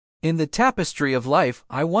In the tapestry of life,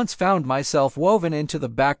 I once found myself woven into the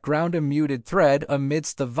background, a muted thread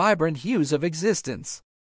amidst the vibrant hues of existence.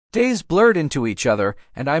 Days blurred into each other,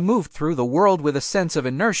 and I moved through the world with a sense of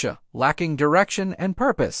inertia, lacking direction and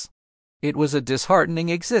purpose. It was a disheartening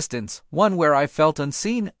existence, one where I felt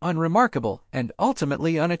unseen, unremarkable, and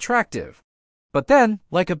ultimately unattractive. But then,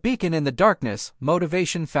 like a beacon in the darkness,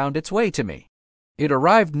 motivation found its way to me. It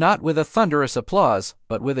arrived not with a thunderous applause,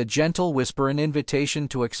 but with a gentle whisper, an invitation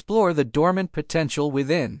to explore the dormant potential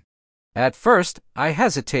within. At first, I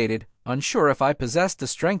hesitated, unsure if I possessed the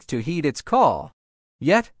strength to heed its call.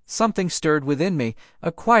 Yet, something stirred within me,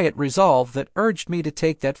 a quiet resolve that urged me to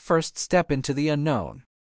take that first step into the unknown.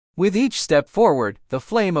 With each step forward, the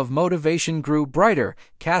flame of motivation grew brighter,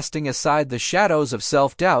 casting aside the shadows of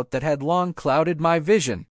self-doubt that had long clouded my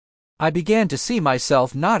vision. I began to see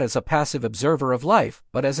myself not as a passive observer of life,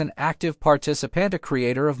 but as an active participant, a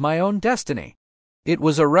creator of my own destiny. It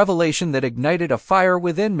was a revelation that ignited a fire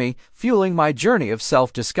within me, fueling my journey of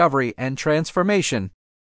self-discovery and transformation.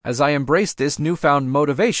 As I embraced this newfound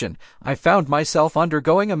motivation, I found myself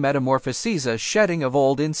undergoing a metamorphosis, a shedding of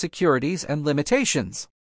old insecurities and limitations,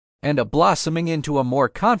 and a blossoming into a more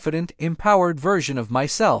confident, empowered version of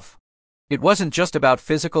myself. It wasn't just about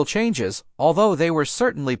physical changes, although they were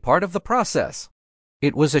certainly part of the process.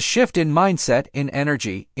 It was a shift in mindset, in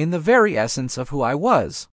energy, in the very essence of who I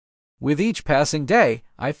was. With each passing day,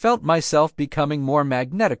 I felt myself becoming more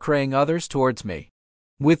magnetic, drawing others towards me,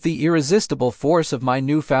 with the irresistible force of my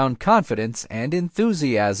newfound confidence and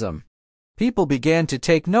enthusiasm. People began to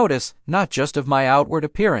take notice, not just of my outward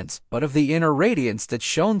appearance, but of the inner radiance that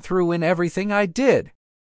shone through in everything I did.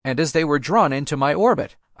 And as they were drawn into my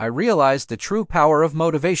orbit, I realized the true power of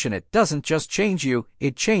motivation. It doesn't just change you,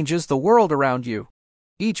 it changes the world around you.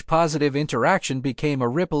 Each positive interaction became a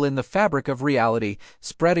ripple in the fabric of reality,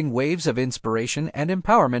 spreading waves of inspiration and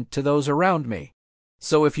empowerment to those around me.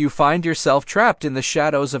 So if you find yourself trapped in the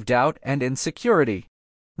shadows of doubt and insecurity,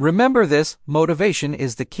 remember this: motivation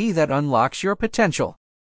is the key that unlocks your potential.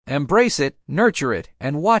 Embrace it, nurture it,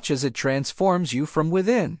 and watch as it transforms you from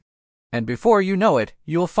within. And before you know it,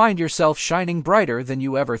 you'll find yourself shining brighter than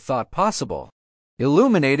you ever thought possible,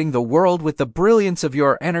 illuminating the world with the brilliance of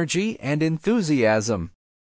your energy and enthusiasm.